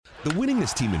The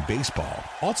winningest team in baseball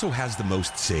also has the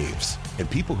most saves, and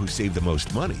people who save the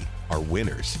most money are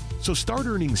winners. So start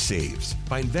earning saves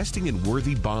by investing in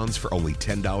worthy bonds for only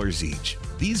 $10 each.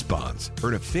 These bonds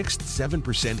earn a fixed 7%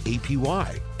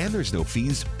 APY, and there's no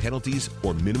fees, penalties,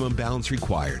 or minimum balance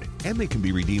required, and they can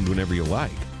be redeemed whenever you like.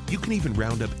 You can even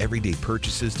round up everyday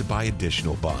purchases to buy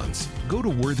additional bonds. Go to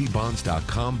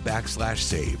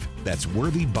worthybonds.com/save. That's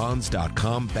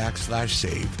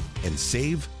worthybonds.com/save and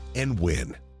save and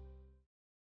win.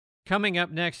 Coming up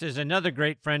next is another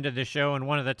great friend of the show and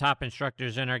one of the top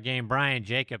instructors in our game, Brian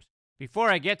Jacobs. Before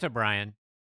I get to Brian,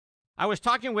 I was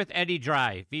talking with Eddie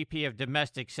Dry, VP of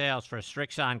Domestic Sales for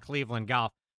Srixon Cleveland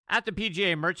Golf, at the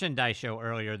PGA Merchandise Show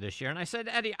earlier this year, and I said,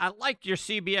 Eddie, I like your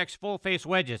CBX full-face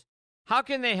wedges. How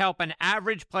can they help an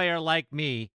average player like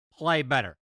me play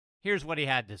better? Here's what he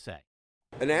had to say.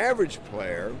 An average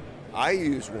player, I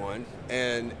use one,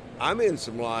 and I'm in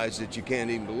some lies that you can't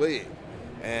even believe.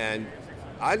 And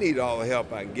I need all the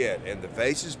help I can get. And the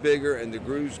face is bigger, and the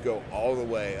grooves go all the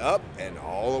way up and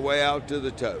all the way out to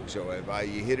the toe. So if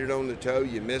you hit it on the toe,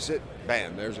 you miss it,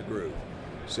 bam, there's a groove.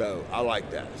 So I like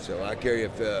that. So I carry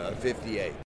a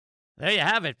 58. There you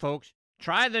have it, folks.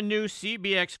 Try the new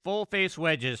CBX full-face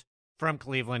wedges from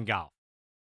Cleveland Golf.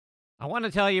 I want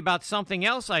to tell you about something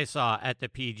else I saw at the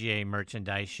PGA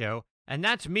Merchandise Show, and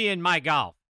that's Me and My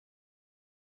Golf.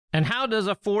 And how does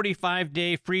a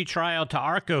 45-day free trial to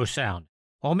Arccos sound?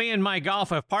 Well, Me and My Golf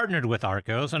have partnered with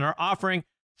Arccos and are offering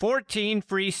 14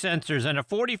 free sensors and a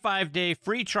 45-day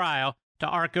free trial to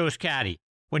Arccos Caddy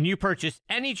when you purchase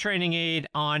any training aid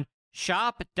on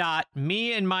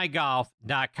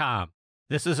shop.meandmygolf.com.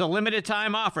 This is a limited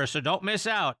time offer, so don't miss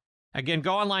out. Again,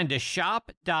 go online to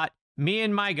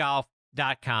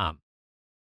shop.meandmygolf.com.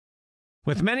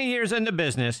 With many years in the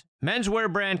business,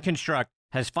 menswear brand Construct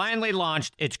has finally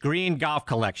launched its Green Golf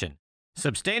Collection,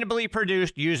 sustainably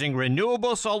produced using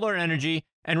renewable solar energy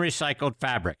and recycled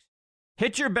fabrics.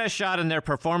 Hit your best shot in their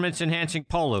performance-enhancing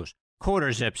polos,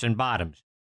 quarter zips, and bottoms.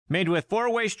 Made with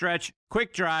 4-way stretch,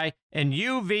 quick dry, and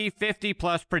UV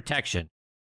 50+ protection.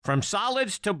 From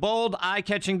solids to bold,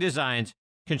 eye-catching designs,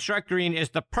 Construct Green is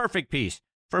the perfect piece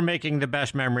for making the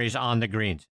best memories on the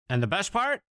greens. And the best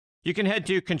part? You can head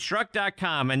to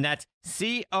construct.com, and that's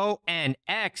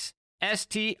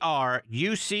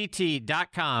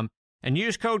CONXSTRUCT.com, and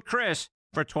use code Chris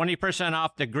for 20%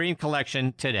 off the Green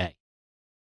Collection today.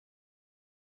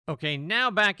 Okay, now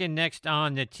back in Next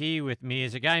on the Tee with me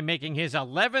is a guy making his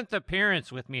 11th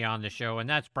appearance with me on the show, and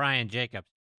that's Brian Jacobs.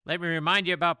 Let me remind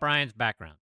you about Brian's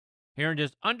background. He earned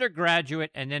his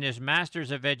undergraduate and then his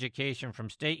Master's of Education from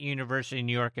State University,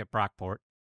 New York at Brockport.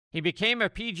 He became a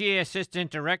PGA Assistant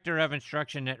Director of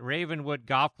Instruction at Ravenwood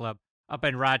Golf Club up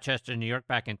in Rochester, New York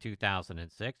back in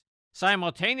 2006,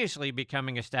 simultaneously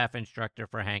becoming a staff instructor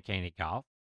for Hank Haney Golf.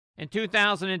 In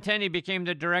 2010, he became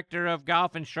the Director of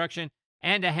Golf Instruction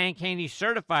and a Hank Haney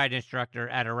Certified Instructor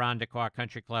at Irondequoit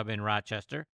Country Club in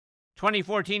Rochester.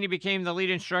 2014, he became the lead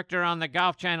instructor on the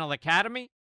Golf Channel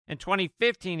Academy. In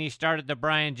 2015, he started the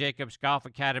Brian Jacobs Golf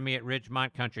Academy at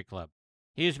Ridgemont Country Club.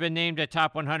 He has been named a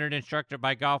top 100 instructor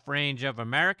by Golf Range of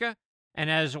America and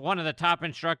as one of the top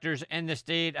instructors in the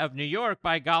state of New York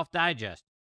by Golf Digest.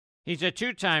 He's a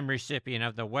 2-time recipient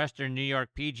of the Western New York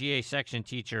PGA Section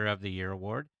Teacher of the Year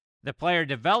Award, the Player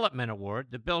Development Award,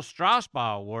 the Bill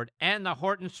Strasbaugh Award, and the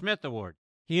Horton Smith Award.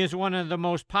 He is one of the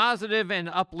most positive and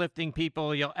uplifting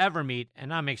people you'll ever meet,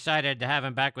 and I'm excited to have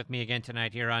him back with me again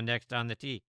tonight here on Next on the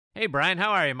Tee. Hey, Brian,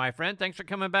 how are you, my friend? Thanks for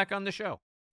coming back on the show.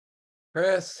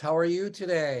 Chris, how are you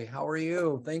today? How are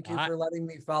you? Thank you for letting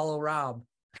me follow Rob.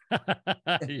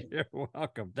 You're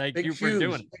welcome. Thank you for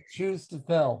doing it. Big shoes to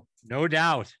fill. No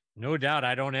doubt. No doubt.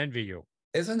 I don't envy you.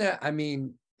 Isn't it? I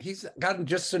mean, he's got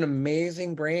just an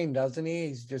amazing brain, doesn't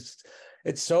he?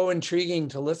 It's so intriguing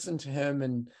to listen to him,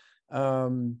 and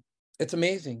it's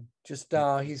amazing.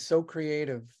 He's so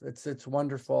creative. It's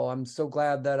wonderful. I'm so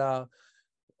glad that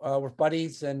we're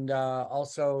buddies, and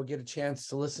also get a chance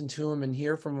to listen to him and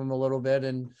hear from him a little bit,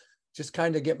 and just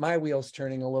kind of get my wheels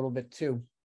turning a little bit too.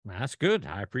 That's good.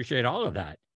 I appreciate all of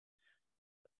that.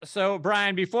 So,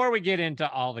 Brian, before we get into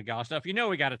all the golf stuff, we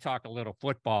got to talk a little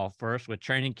football first with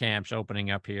training camps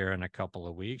opening up here in a couple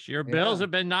of weeks. Your Bills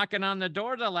have been knocking on the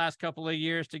door the last couple of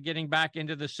years to getting back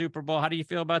into the Super Bowl. How do you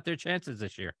feel about their chances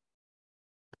this year?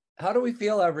 How do we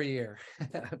feel every year?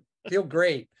 Feel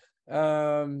great.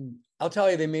 I'll tell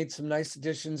you, they made some nice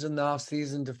additions in the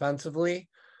offseason defensively.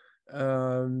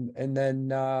 And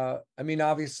then,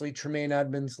 obviously Tremaine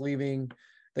Edmonds leaving,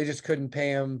 they just couldn't pay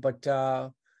him, but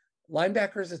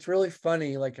linebackers, it's really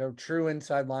funny. Like a true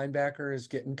inside linebacker is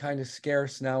getting kind of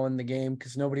scarce now in the game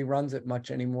because nobody runs it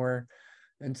much anymore.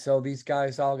 And so these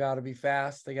guys all got to be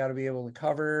fast. They got to be able to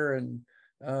cover. And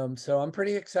so I'm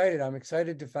pretty excited. I'm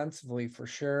excited defensively for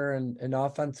sure. And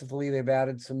offensively, they've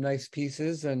added some nice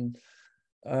pieces. And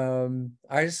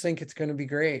I just think it's going to be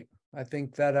great. I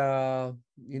think that,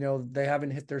 they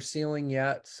haven't hit their ceiling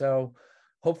yet. So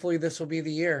hopefully this will be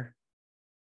the year.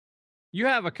 You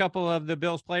have a couple of the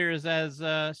Bills players as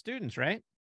students, right?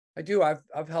 I do.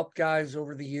 I've helped guys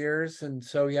over the years. And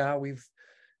so, yeah,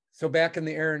 so back in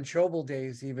the Aaron Schobel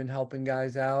days, even helping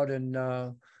guys out, and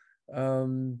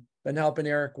been helping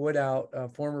Eric Wood out, a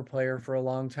former player, for a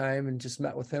long time, and just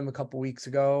met with him a couple weeks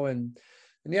ago. And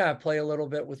yeah, I play a little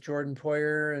bit with Jordan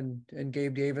Poyer and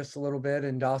Gabe Davis a little bit,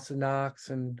 and Dawson Knox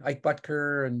and Ike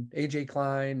Butker and AJ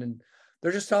Klein, and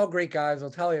they're just all great guys.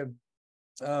 I'll tell you,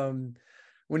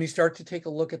 when you start to take a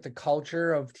look at the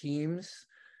culture of teams,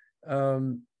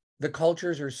 the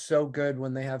cultures are so good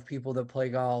when they have people that play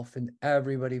golf, and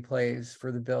everybody plays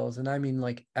for the Bills. And I mean,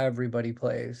 like, everybody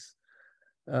plays,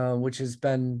 which has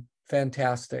been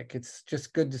fantastic. It's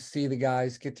just good to see the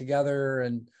guys get together.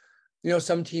 And,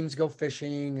 some teams go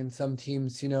fishing, and some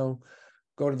teams, go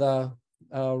to the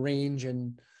range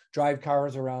and drive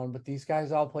cars around, but these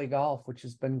guys all play golf, which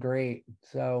has been great.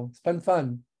 So it's been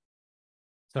fun.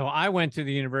 So I went to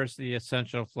the University of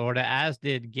Central Florida, as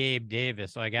did Gabe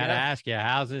Davis. So I got to ask you,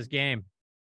 how's his game?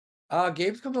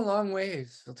 Gabe's come a long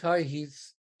ways. I'll tell you,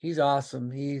 he's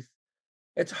awesome.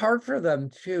 It's hard for them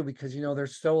too, because they're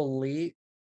so elite.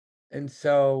 And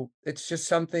so it's just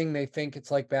something, they think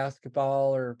it's like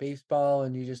basketball or baseball,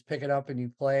 and you just pick it up and you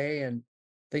play, and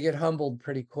they get humbled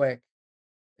pretty quick.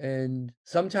 And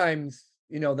sometimes,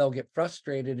 they'll get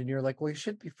frustrated, and you're like, well, you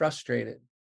should be frustrated.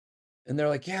 And they're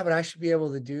like, yeah, but I should be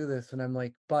able to do this. And I'm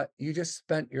like, but you just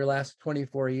spent your last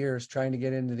 24 years trying to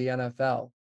get into the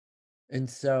NFL. And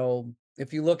so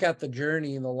if you look at the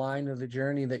journey and the line of the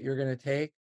journey that you're going to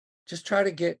take, just try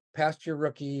to get past your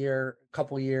rookie year,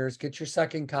 couple years, get your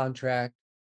second contract.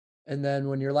 And then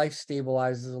when your life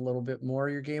stabilizes a little bit more,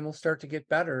 your game will start to get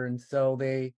better. And so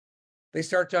they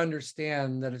start to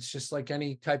understand that it's just like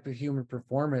any type of human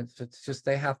performance. It's just,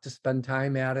 they have to spend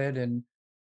time at it. And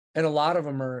a lot of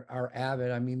them are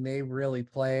avid. I mean, they really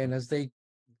play. And as they,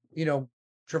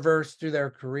 traverse through their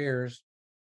careers,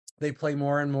 they play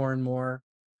more and more and more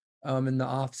in the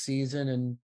off season.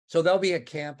 And so they'll be at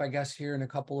camp, I guess, here in a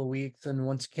couple of weeks. And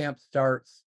once camp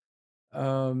starts,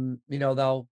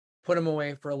 they'll put them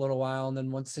away for a little while. And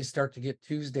then once they start to get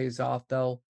Tuesdays off,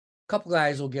 a couple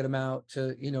guys will get them out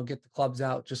to, get the clubs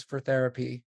out just for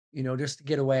therapy, just to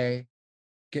get away,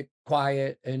 get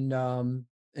quiet. And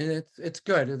it's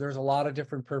good. There's a lot of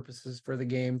different purposes for the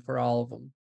game for all of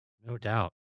them. No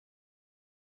doubt.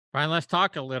 Brian, let's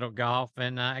talk a little golf,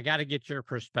 and I got to get your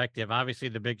perspective. Obviously,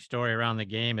 the big story around the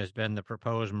game has been the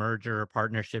proposed merger or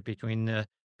partnership between the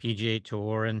PGA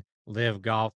Tour and Live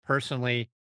Golf. Personally,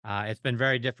 it's been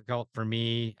very difficult for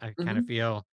me. I kind of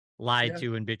feel lied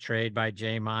to and betrayed by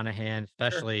Jay Monahan,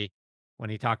 especially when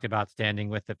he talked about standing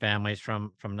with the families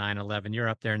from 9/11. You're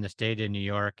up there in the state of New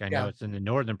York. I know it's in the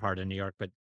northern part of New York, but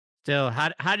still,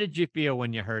 how did you feel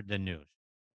when you heard the news?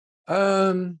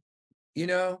 You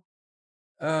know,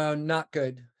 not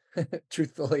good,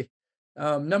 truthfully.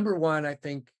 Number one, I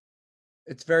think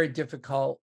it's very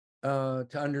difficult to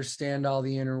understand all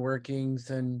the inner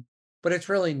workings, but it's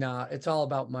really not. It's all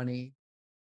about money.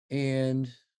 And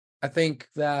I think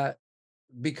that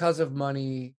because of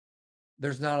money,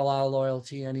 there's not a lot of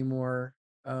loyalty anymore.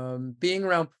 Being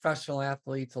around professional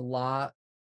athletes a lot,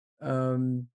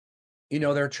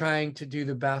 they're trying to do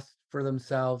the best for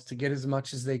themselves to get as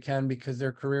much as they can because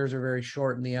their careers are very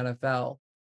short in the NFL.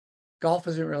 Golf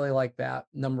isn't really like that,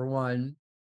 number one.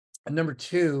 And number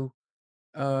two,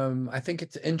 I think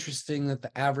it's interesting that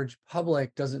the average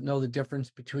public doesn't know the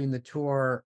difference between the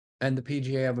tour and the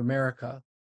PGA of America.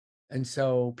 And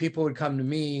so people would come to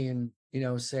me and,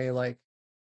 say like,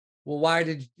 well, why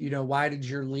did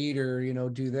your leader,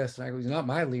 do this? And I go, he's not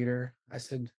my leader. I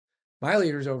said, my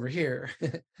leader's over here.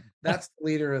 That's the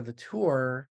leader of the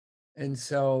tour. And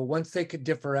so once they could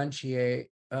differentiate,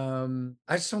 I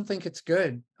just don't think it's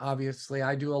good. Obviously,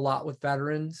 I do a lot with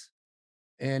veterans,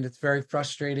 and it's very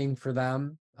frustrating for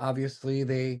them. Obviously,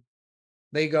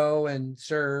 they go and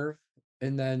serve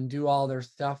and then do all their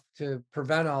stuff to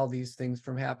prevent all these things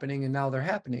from happening, and now they're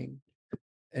happening.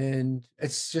 And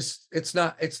it's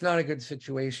not a good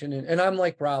situation. And I'm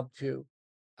like Rob too.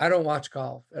 I don't watch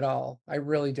golf at all. I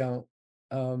really don't.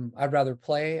 I'd rather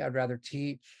play, I'd rather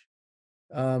teach.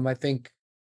 I think,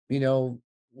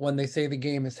 when they say the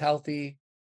game is healthy,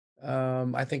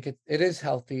 I think it is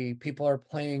healthy. People are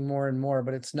playing more and more,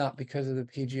 but it's not because of the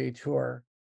PGA Tour.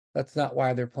 That's not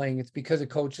why they're playing. It's because of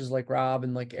coaches like Rob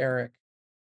and like Eric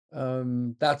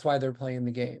That's why they're playing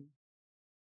the game.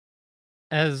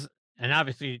 As and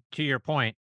obviously, to your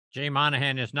point, Jay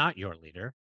Monahan is not your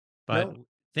leader, but No,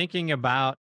 thinking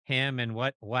about him and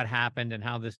what happened and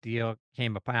how this deal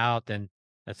came about, and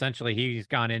essentially he's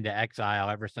gone into exile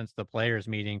ever since the players'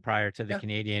 meeting prior to the yeah,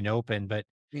 Canadian Open. But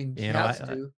I mean, he you know, has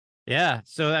to. yeah.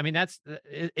 So I mean, that's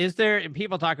is there? And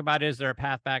people talk about is there a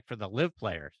path back for the live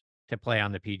players to play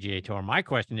on the PGA Tour? My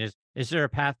question is there a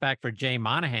path back for Jay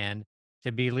Monahan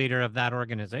to be leader of that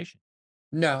organization?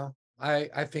 No,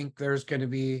 I think there's going to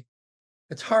be.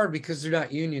 It's hard because they're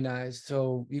not unionized,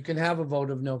 so you can have a vote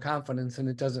of no confidence, and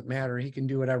it doesn't matter. He can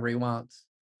do whatever he wants.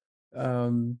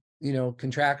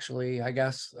 Contractually, I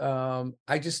guess.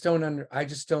 I just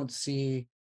don't see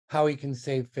how he can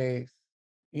save face.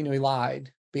 He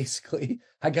lied, basically.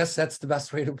 I guess that's the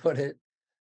best way to put it.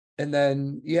 And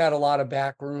then you had a lot of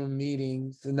backroom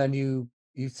meetings, and then you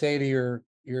say to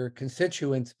your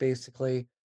constituents basically,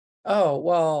 oh,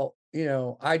 well,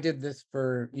 I did this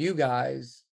for you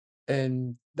guys,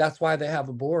 and that's why they have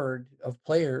a board of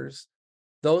players.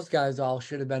 Those guys all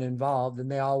should have been involved, and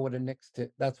they all would have nixed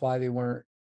it. That's why they weren't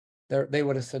there. They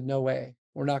would have said, no way,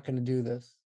 we're not going to do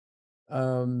this.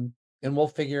 And we'll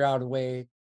figure out a way,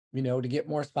 to get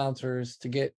more sponsors, to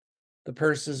get the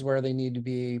purses where they need to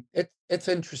be. It's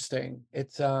interesting.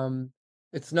 It's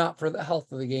not for the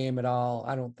health of the game at all.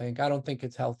 I don't think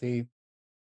it's healthy.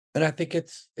 And I think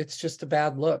it's just a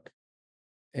bad look.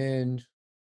 And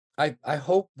I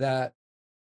hope that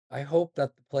the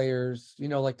players,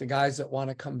 like the guys that want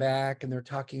to come back and they're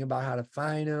talking about how to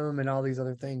find them and all these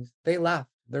other things, they left.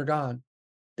 They're gone.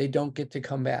 They don't get to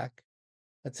come back.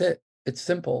 That's it. It's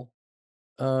simple.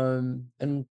 And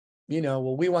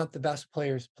well, we want the best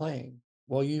players playing.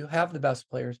 Well, you have the best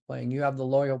players playing. You have the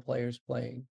loyal players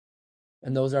playing,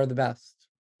 and those are the best.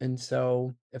 And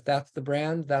so if that's the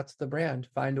brand, that's the brand.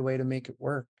 Find a way to make it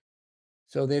work.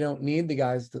 So they don't need the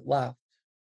guys that left.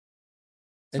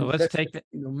 So And let's that's take just,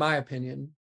 the my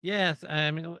opinion. yes.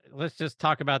 I mean, let's just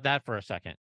talk about that for a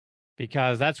second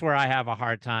because that's where I have a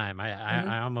hard time. Mhm.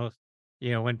 I almost,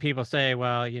 when people say,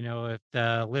 well, if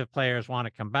the live players want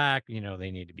to come back,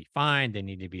 they need to be fined, they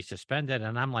need to be suspended.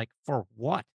 And I'm like, for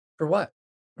what? For what?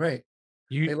 Right.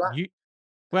 You, They left. you,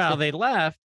 well, they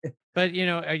left, but,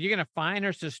 are you going to fine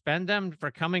or suspend them for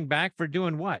coming back for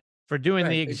doing what? For doing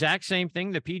the Right. exact same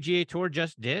thing the PGA Tour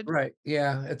just did? Right.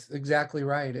 Yeah, it's exactly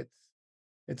right.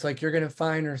 It's like you're gonna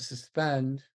fine or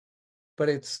suspend, but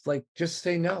it's like just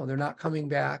say no, they're not coming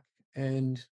back,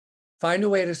 and find a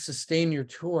way to sustain your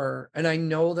tour. And I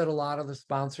know that a lot of the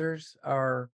sponsors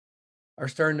are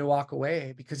starting to walk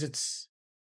away because it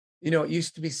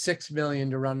used to be 6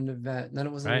 million to run an event, and then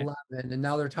it was Right. 11, and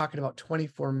now they're talking about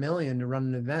 24 million to run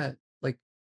an event. Like,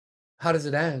 how does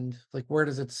it end? Like, where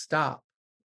does it stop?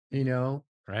 You know?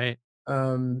 Right.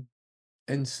 Um,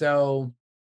 and so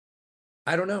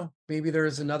I don't know. Maybe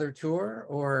there's another tour,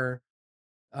 or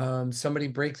somebody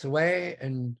breaks away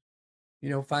and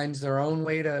finds their own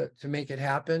way to make it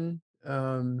happen.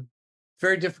 It's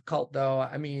very difficult, though.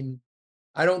 I mean,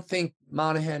 I don't think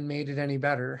Monahan made it any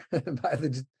better by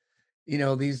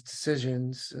these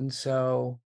decisions, and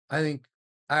so I think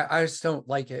I just don't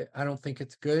like it. I don't think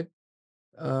it's good.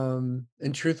 And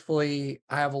truthfully,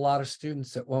 I have a lot of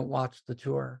students that won't watch the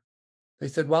tour. They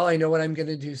said, "Well, I know what I'm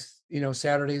going to do,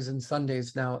 Saturdays and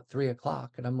Sundays now at 3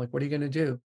 o'clock." And I'm like, "What are you going to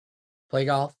do? Play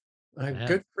golf?" Yeah.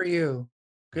 Good for you.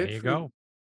 There Good you for you. go.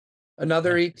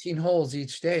 Another Yeah. 18 holes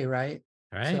each day, right?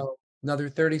 Right. So another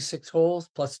 36 holes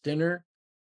plus dinner,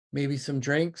 maybe some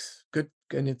drinks. Good,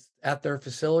 and it's at their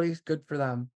facilities. Good for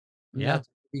them. And Yeah. that's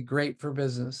be great for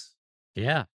business.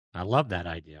 Yeah. I love that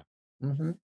idea. Hmm.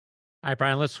 All right,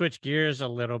 Brian, let's switch gears a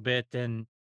little bit. And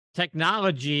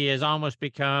technology has almost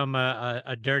become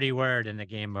a dirty word in the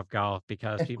game of golf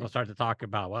because people start to talk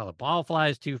about, well, the ball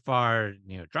flies too far,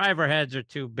 driver heads are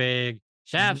too big, Hmm.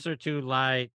 shafts are too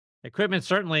light. Equipment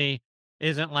certainly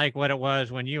isn't like what it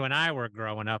was when you and I were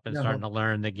growing up and starting No, to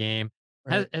learn the game.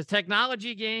 Has, right. has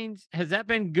technology gains, has that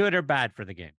been good or bad for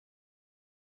the game?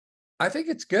 I think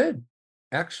it's good.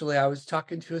 Actually, I was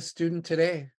talking to a student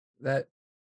today that,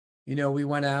 we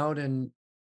went out, and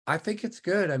I think it's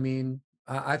good. I mean,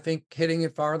 I think hitting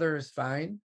it farther is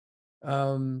fine.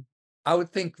 Um, I would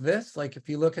think this, like, if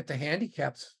you look at the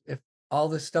handicaps, if all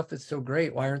this stuff is so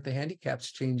great, why aren't the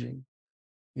handicaps changing?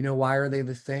 Why are they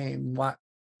the same? Why?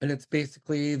 And it's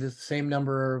basically the same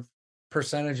number of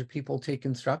percentage of people take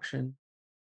instruction.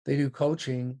 They do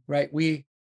coaching, right? We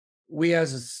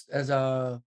as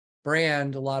a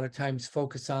brand a lot of times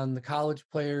focus on the college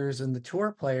players and the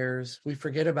tour players. We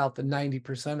forget about the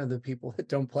 90% of the people that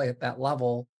don't play at that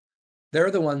level. They're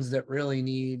the ones that really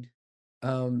need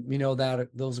that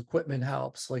those equipment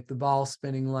helps, like the ball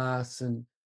spinning less and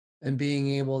being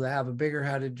able to have a bigger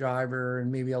headed driver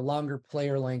and maybe a longer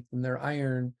player length in their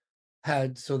iron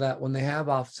head so that when they have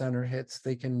off center hits,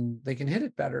 they can hit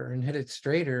it better and hit it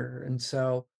straighter. And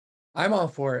so I'm all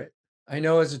for it. I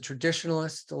know as a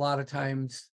traditionalist, a lot of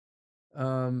times,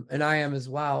 and I am as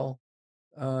well,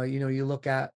 you look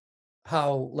at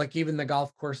how, like, even the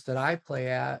golf course that I play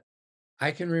at,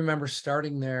 I can remember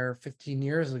starting there 15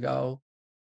 years ago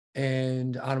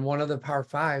and on one of the par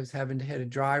fives having to hit a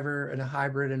driver and a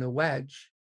hybrid and a wedge.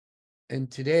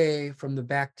 And today from the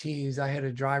back tees, I had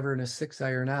a driver and a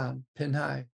 6-iron on pin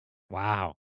high.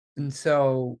 Wow. And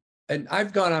so, and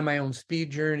I've gone on my own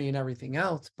speed journey and everything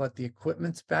else, but the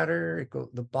equipment's better.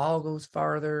 The ball goes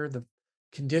farther. The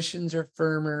conditions are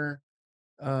firmer.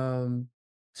 Um,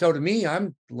 so to me, I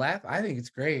think it's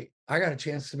great. I got a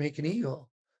chance to make an eagle,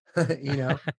 you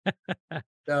know?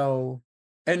 So,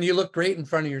 and you look great in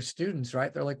front of your students,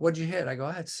 right? They're like, "What'd you hit?" I go,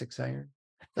 "I had 6-iron."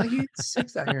 Like, "You hit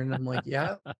 6-iron?" I'm like,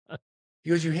 "Yeah." He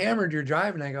goes, "You hammered your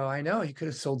drive." And I go, "I know, you could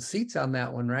have sold seats on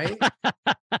that one, right?"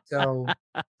 So,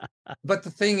 but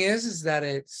the thing is that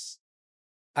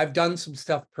I've done some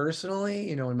stuff personally,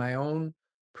 in my own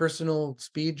personal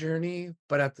speed journey,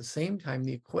 but at the same time,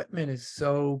 the equipment is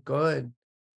so good.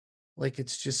 Like,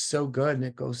 it's just so good and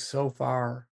it goes so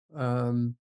far.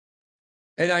 And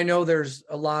I know there's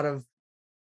a lot of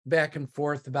back and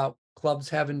forth about clubs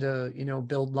having to,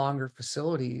 build longer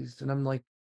facilities. And I'm like,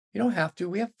 you don't have to.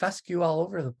 We have fescue all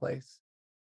over the place.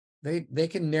 They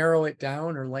can narrow it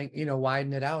down or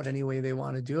widen it out any way they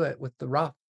want to do it with the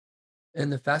rough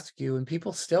and the fescue. And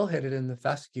people still hit it in the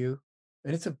fescue.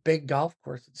 And it's a big golf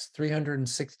course. It's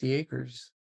 360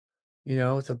 acres.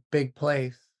 It's a big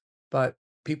place. But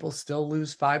people still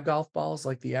lose 5 golf balls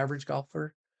like the average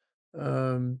golfer.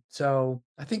 So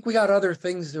I think we got other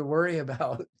things to worry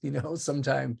about,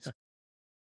 sometimes.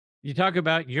 You talk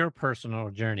about your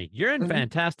personal journey. You're in Mhm.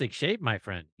 fantastic shape, my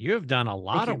friend. You have done a Thank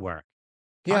lot of you. work.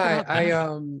 Talk Yeah, about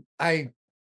that. I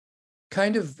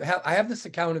kind of I have this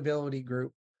accountability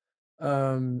group,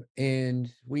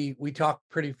 and we talk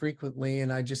pretty frequently,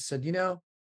 and I just said,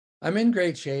 I'm in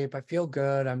great shape. I feel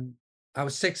good. I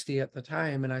was 60 at the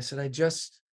time, and I said, I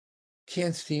just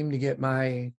can't seem to get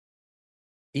my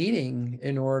eating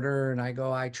in order. And I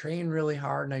go, I train really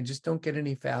hard, and I just don't get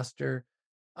any faster.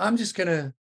 I'm just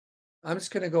gonna I'm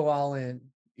just gonna go all in,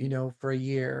 for a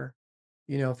year,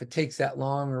 if it takes that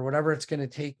long or whatever it's gonna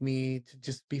take me to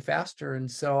just be faster. And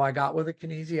so I got with a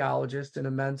kinesiologist and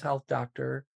a men's health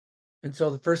doctor. And so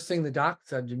the first thing the doc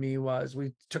said to me was,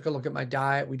 we took a look at my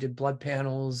diet, we did blood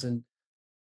panels, and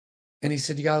he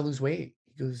said, "You gotta lose weight."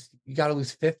 He goes, "You gotta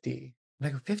lose 50." And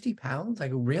I go, 50 pounds? I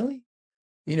go, "Really?"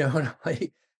 And I'm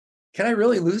like, "Can I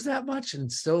really lose that much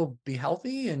and still be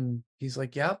healthy?" And he's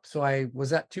like, "Yep." So I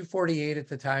was at 248 at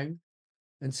the time.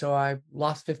 And so I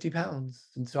lost 50 pounds.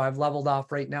 And so I've leveled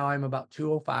off. Right now I'm about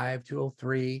 205,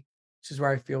 203, which is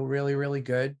where I feel really, really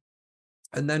good.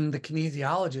 And then the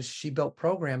kinesiologist, she built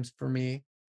programs for me,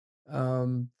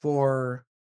 for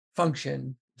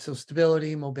function. So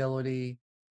stability, mobility,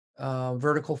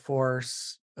 vertical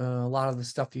force, a lot of the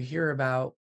stuff you hear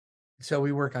about. So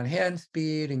we work on hand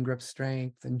speed and grip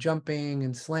strength and jumping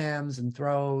and slams and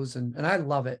throws. And I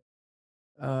love it.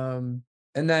 Um,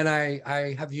 and then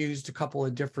I have used a couple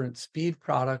of different speed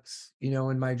products,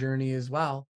 in my journey as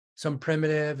well. Some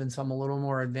primitive and some a little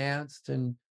more advanced.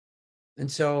 And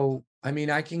so, I mean,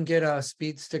 I can get a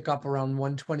speed stick up around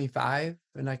 125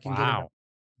 and I can get Wow.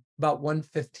 about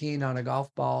 115 on a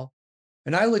golf ball.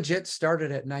 And I legit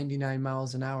started at 99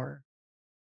 miles an hour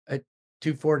at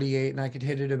 248 and I could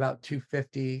hit it about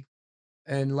 250.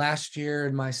 And last year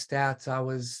in my stats, I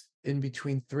was in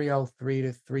between 303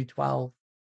 to 312.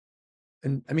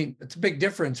 And I mean, it's a big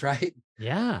difference, right?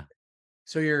 Yeah.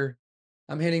 So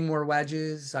I'm hitting more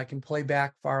wedges. I can play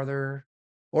back farther,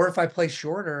 or if I play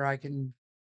shorter, I can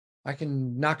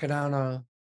knock it on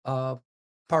a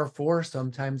par four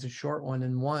sometimes, a short one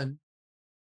in one,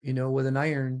 with an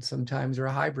iron sometimes or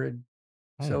a hybrid.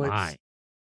 Oh So my.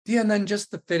 yeah, and then just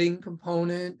the fitting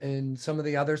component and some of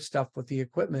the other stuff with the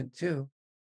equipment too.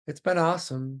 It's been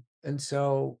awesome. And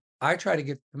so I try to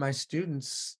get my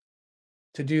students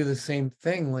to do the same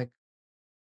thing.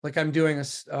 Like I'm doing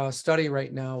a study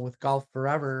right now with Golf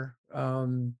Forever,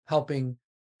 helping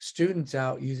students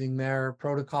out using their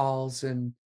protocols,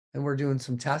 and we're doing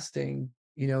some testing,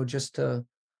 just to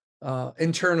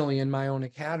internally in my own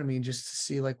academy, just to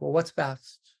see, like, well, what's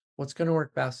going to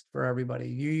work best for everybody.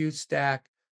 You use Stack,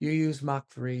 you use Mach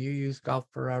 3, you use Golf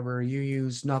Forever, you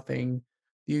use nothing,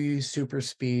 you use Super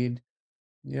Speed.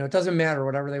 It doesn't matter,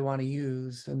 whatever they want to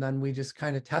use, and then we just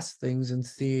kind of test things and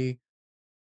see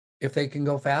if they can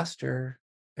go faster.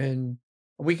 And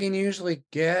we can usually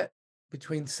get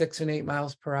between 6 and 8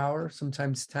 miles per hour,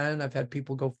 sometimes 10. I've had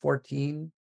people go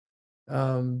 14,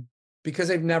 because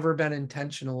they've never been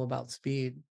intentional about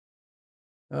speed.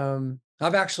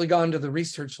 I've actually gone to the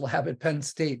research lab at Penn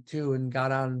State too and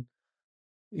got on,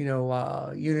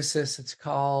 Unisys it's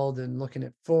called, and looking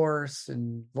at force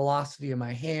and velocity of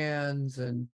my hands,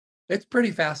 and it's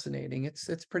pretty fascinating.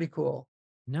 It's pretty cool.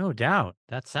 No doubt.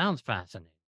 That sounds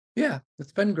fascinating. Yeah,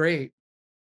 it's been great.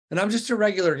 And I'm just a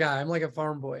regular guy. I'm like a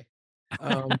farm boy.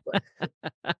 But,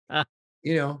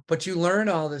 but you learn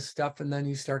all this stuff and then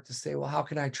you start to say, well, how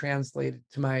can I translate it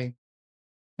to my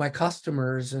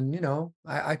customers? And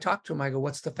I talk to them, I go,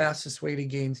 what's the fastest way to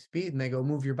gain speed? And they go,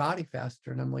 move your body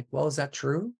faster. And I'm like, well, is that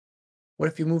true? What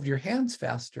if you moved your hands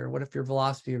faster? What if your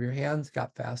velocity of your hands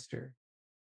got faster?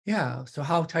 Yeah. So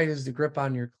how tight is the grip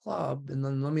on your club? And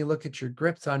then let me look at your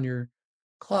grips on your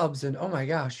clubs, and oh my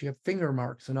gosh, you have finger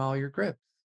marks in all your grips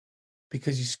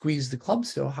because you squeeze the club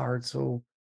so hard. So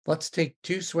let's take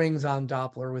 2 swings on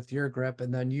Doppler with your grip,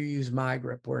 and then you use my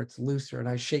grip where it's looser. And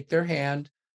I shake their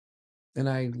hand and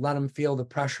I let them feel the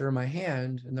pressure in my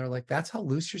hand. And they're like, that's how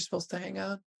loose you're supposed to hang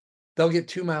on? They'll get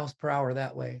 2 miles per hour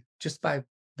that way, just by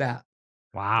that.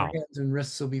 Their Wow. hands and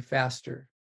wrists will be faster.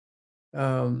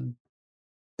 And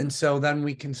so then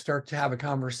we can start to have a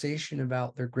conversation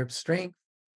about their grip strength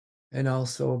and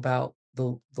also about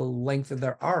the length of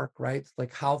their arc, right?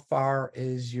 Like, how far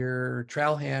is your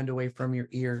trail hand away from your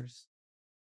ears?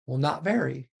 Well, not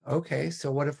very. Okay,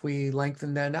 so what if we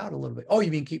lengthen that out a little bit? Oh, you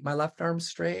mean keep my left arm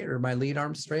straight or my lead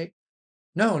arm straight?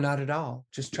 No, not at all.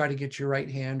 Just try to get your right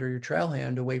hand or your trail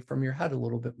hand away from your head a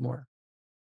little bit more.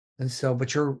 And so,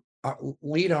 but your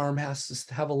lead arm has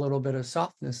to have a little bit of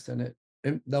softness in it.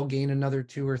 And they'll gain another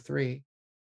 2 or 3.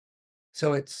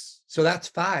 So that's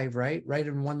 5, right? Right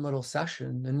in one little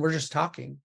session. And we're just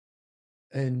talking.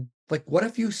 And like, what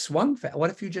if you swung fast? What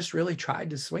if you just really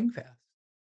tried to swing fast?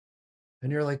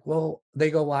 And you're like, well, they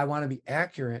go, well, I want to be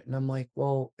accurate. And I'm like,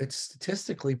 well, it's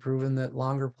statistically proven that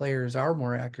longer players are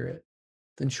more accurate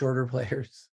than shorter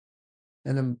players.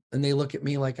 And they look at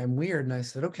me like I'm weird. And I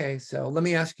said, okay, so let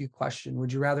me ask you a question.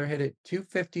 Would you rather hit it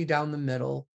 250 down the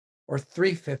middle or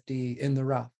 350 in the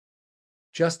rough,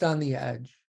 just on the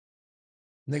edge?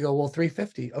 And they go, well,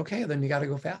 350. Okay, then you got to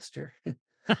go faster.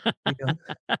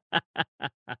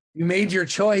 You made your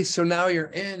choice, so now you're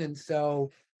in. And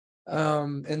so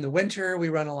in the winter, we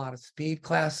run a lot of speed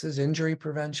classes, injury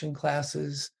prevention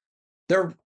classes.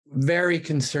 They're very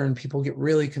concerned. People get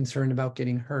really concerned about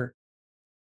getting hurt.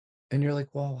 And you're like,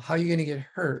 well, how are you going to get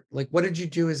hurt? Like, what did you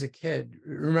do as a kid?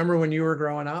 Remember when you were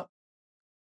growing up?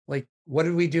 Like, what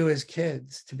did we do as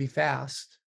kids to be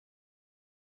fast?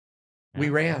 We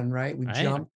ran, right? We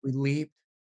jumped, we leaped.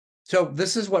 So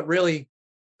this is what really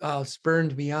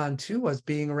spurned me on too, was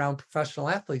being around professional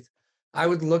athletes. I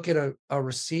would look at a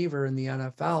receiver in the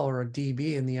NFL or a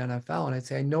DB in the NFL, and I'd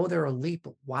say, I know they're elite,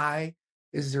 but why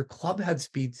is their club head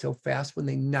speed so fast when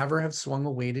they never have swung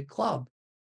a weighted club?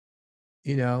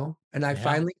 And I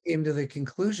finally came to the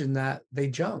conclusion that they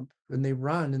jump and they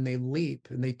run and they leap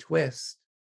and they twist.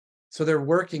 So they're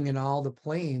working in all the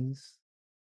planes.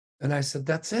 And I said,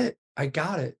 that's it. I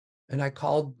got it. And I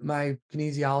called my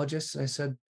kinesiologist and I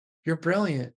said, you're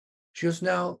brilliant. She goes,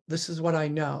 no, this is what I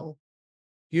know.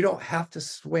 You don't have to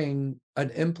swing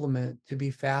an implement to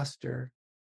be faster.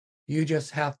 You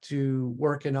just have to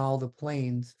work in all the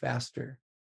planes faster.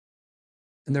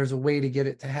 And there's a way to get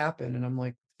it to happen. And I'm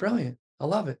like, brilliant. I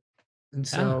love it. And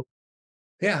so,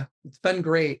 yeah, it's been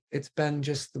great. It's been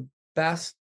just the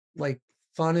best, like,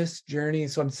 funnest journey.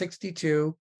 So I'm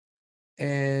 62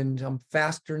 and I'm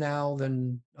faster now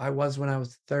than I was when I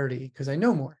was 30 because I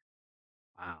know more.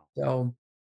 Wow. So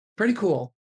pretty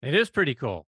cool. It is pretty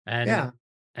cool. And yeah.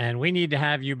 And we need to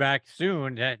have you back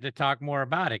soon to talk more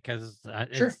about it because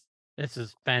Sure. This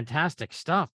is fantastic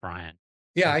stuff, Brian.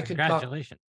 Yeah, So I could talk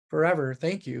congratulations. forever.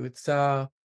 Thank you. It's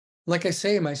like I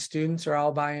say, my students are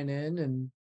all buying in, and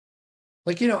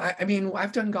like, I mean,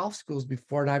 I've done golf schools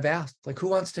before and I've asked, like, who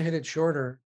wants to hit it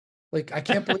shorter? Like, I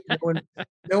can't believe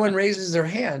no one raises their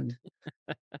hand,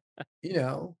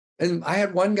 and I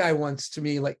had one guy once to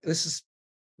me, like, this is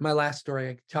my last story.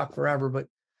 I could talk forever, but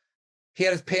he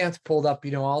had his pants pulled up,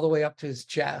 all the way up to his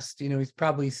chest. He's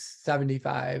probably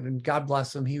 75, and God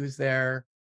bless him. He was there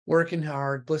working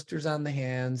hard, blisters on the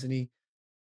hands. And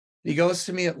he goes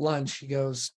to me at lunch. He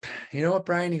goes, you know what,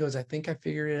 Brian? He goes, I think I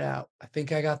figured it out. I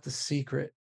think I got the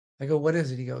secret. I go, what is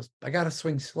it? He goes, I got to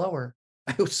swing slower.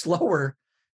 I go, slower?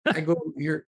 I go,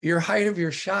 your height of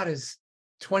your shot is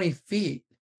 20 feet.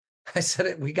 I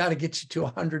said, we got to get you to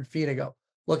 100 feet. I go,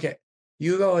 look,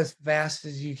 you go as fast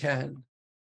as you can.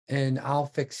 and I'll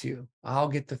fix you. I'll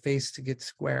get the face to get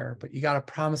square, but you got to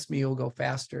promise me you'll go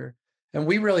faster. And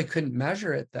we really couldn't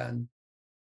measure it then.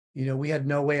 We had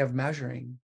no way of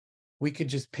measuring. We could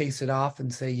just pace it off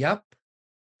and say, yep,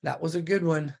 that was a good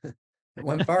one. It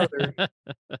went farther.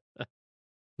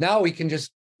 Now we can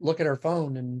just look at our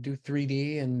phone and do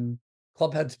 3D and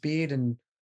club head speed and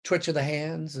twitch of the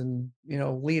hands and,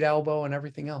 lead elbow and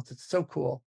everything else. It's so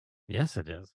cool. Yes, it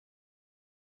is.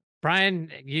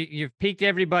 Brian, you've piqued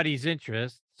everybody's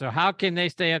interest. So how can they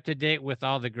stay up to date with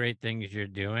all the great things you're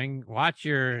doing? Watch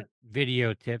your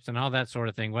video tips and all that sort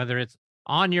of thing, whether it's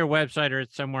on your website or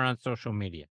it's somewhere on social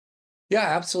media. Yeah,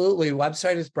 absolutely.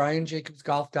 Website is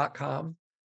brianjacobsgolf.com.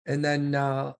 And then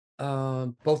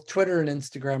both Twitter and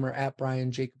Instagram are at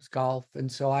Brian Jacobs Golf.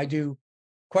 And so I do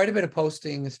quite a bit of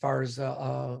posting as far as,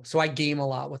 so I game a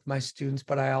lot with my students,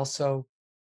 but I also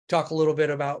talk a little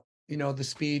bit about, the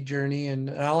speed journey, and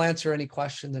I'll answer any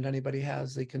question that anybody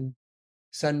has. They can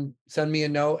send me a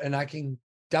note, and I can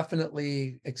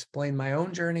definitely explain my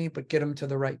own journey, but get them to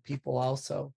the right people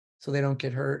also, so they don't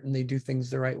get hurt and they do things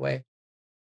the right way.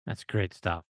 That's great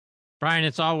stuff. Brian,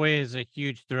 it's always a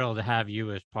huge thrill to have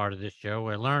you as part of this show.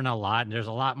 We learn a lot, and there's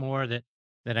a lot more that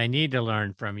I need to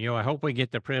learn from you. I hope we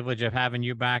get the privilege of having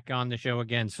you back on the show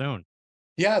again soon.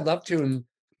 Yeah, I'd love to, and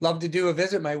love to do a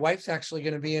visit. My wife's actually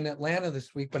going to be in Atlanta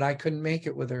this week, but I couldn't make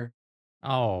it with her.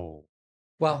 Oh.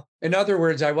 Well, in other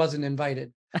words, I wasn't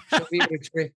invited. She'll be at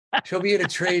a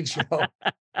trade show.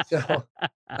 So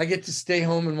I get to stay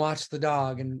home and watch the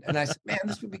dog. And I said, man,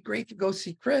 this would be great to go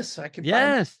see Chris. I could.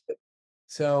 Yes.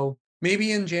 So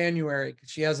maybe in January, because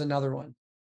she has another one.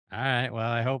 All right.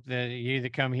 Well, I hope that you either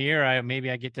come here, maybe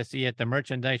I get to see you at the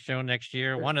merchandise show next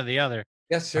year, one or the other.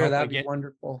 Yes, sir. That'd be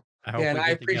wonderful. And I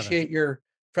appreciate your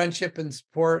friendship and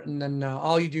support, and then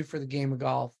all you do for the game of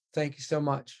golf. Thank you so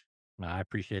much. I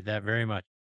appreciate that very much.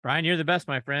 Brian, you're the best,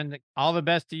 my friend. All the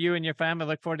best to you and your family.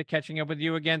 Look forward to catching up with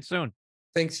you again soon.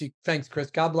 Thanks,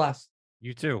 Chris. God bless.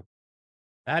 You too.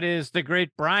 That is the great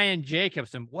Brian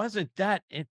Jacobs. And wasn't that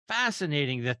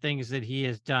fascinating, the things that he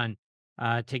has done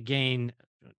to gain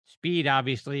speed,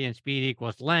 obviously, and speed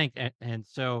equals length. And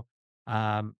so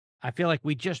I feel like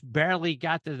we just barely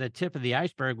got to the tip of the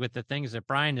iceberg with the things that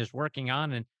Brian is working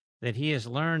on and that he has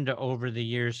learned over the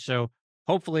years. So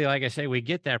hopefully, like I say, we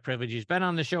get that privilege. He's been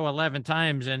on the show 11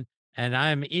 times, and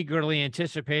I'm eagerly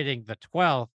anticipating the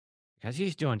 12th, because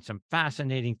he's doing some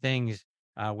fascinating things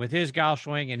with his golf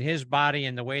swing and his body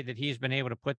and the way that he's been able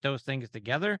to put those things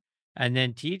together and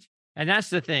then teach. And that's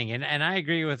the thing. And I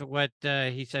agree with what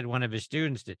he said one of his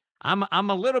students did. I'm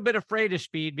a little bit afraid of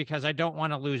speed because I don't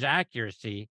want to lose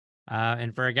accuracy.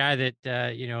 And for a guy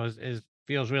that,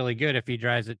 feels really good if he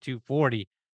drives at 240,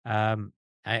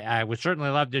 I would certainly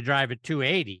love to drive at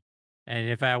 280. And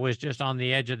if I was just on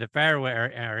the edge of the fairway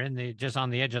or just on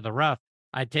the edge of the rough,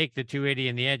 I'd take the 280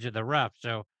 in the edge of the rough.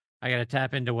 So I got to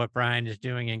tap into what Brian is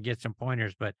doing and get some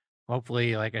pointers. But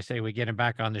hopefully, like I say, we get him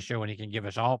back on the show and he can give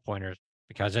us all pointers,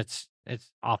 because it's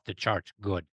off the charts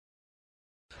good.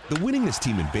 The winningest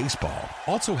team in baseball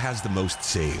also has the most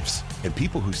saves, and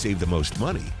people who save the most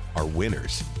money are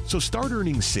winners. So start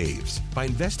earning saves by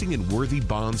investing in worthy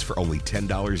bonds for only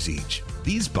 $10 each.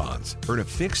 These bonds earn a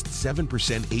fixed 7%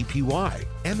 APY,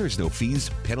 and there's no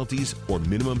fees, penalties, or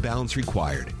minimum balance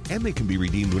required, and they can be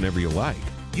redeemed whenever you like.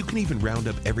 You can even round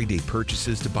up everyday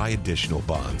purchases to buy additional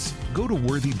bonds. Go to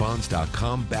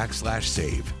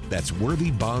worthybonds.com/save. That's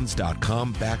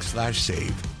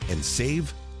worthybonds.com/save, and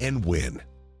save and win.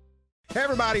 Hey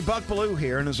everybody, Buck Bellew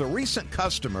here, and as a recent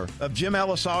customer of Jim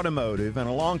Ellis Automotive and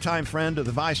a longtime friend of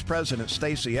the Vice President,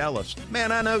 Stacy Ellis,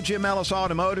 man, I know Jim Ellis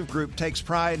Automotive Group takes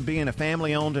pride in being a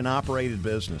family-owned and operated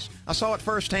business. I saw it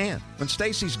firsthand. When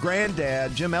Stacy's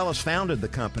granddad, Jim Ellis, founded the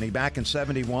company back in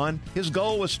 '71, his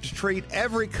goal was to treat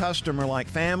every customer like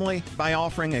family by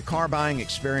offering a car buying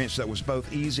experience that was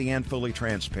both easy and fully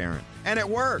transparent. And it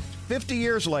worked. 50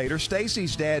 years later,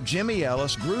 Stacy's dad, Jimmy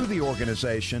Ellis, grew the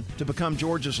organization to become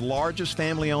Georgia's largest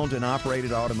family-owned and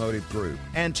operated automotive group.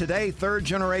 And today,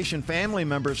 third-generation family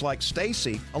members like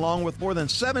Stacy, along with more than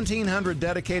 1,700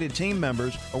 dedicated team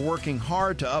members, are working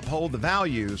hard to uphold the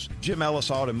values Jim Ellis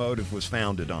Automotive was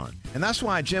founded on. And that's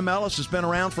why Jim Ellis has been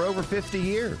around for over 50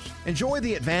 years. Enjoy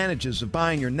the advantages of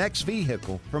buying your next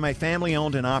vehicle from a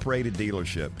family-owned and operated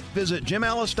dealership. Visit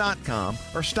JimEllis.com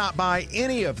or stop by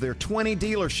any of their 20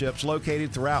 dealerships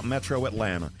located throughout Metro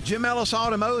Atlanta. Jim Ellis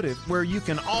Automotive, where you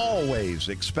can always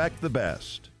expect the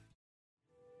best.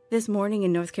 This morning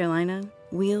in North Carolina,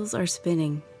 wheels are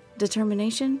spinning.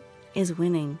 Determination is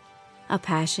winning. A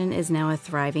passion is now a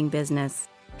thriving business,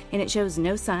 and it shows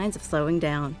no signs of slowing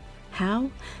down.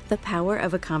 How? The power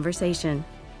of a conversation.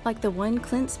 Like the one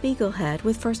Clint Spiegel had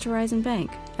with First Horizon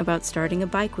Bank about starting a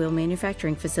bike wheel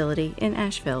manufacturing facility in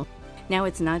Asheville. Now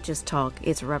it's not just talk,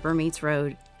 it's rubber meets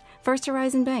road. First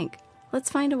Horizon Bank.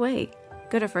 Let's find a way.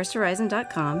 Go to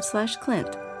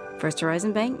firsthorizon.com/Clint. First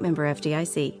Horizon Bank, member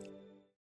FDIC.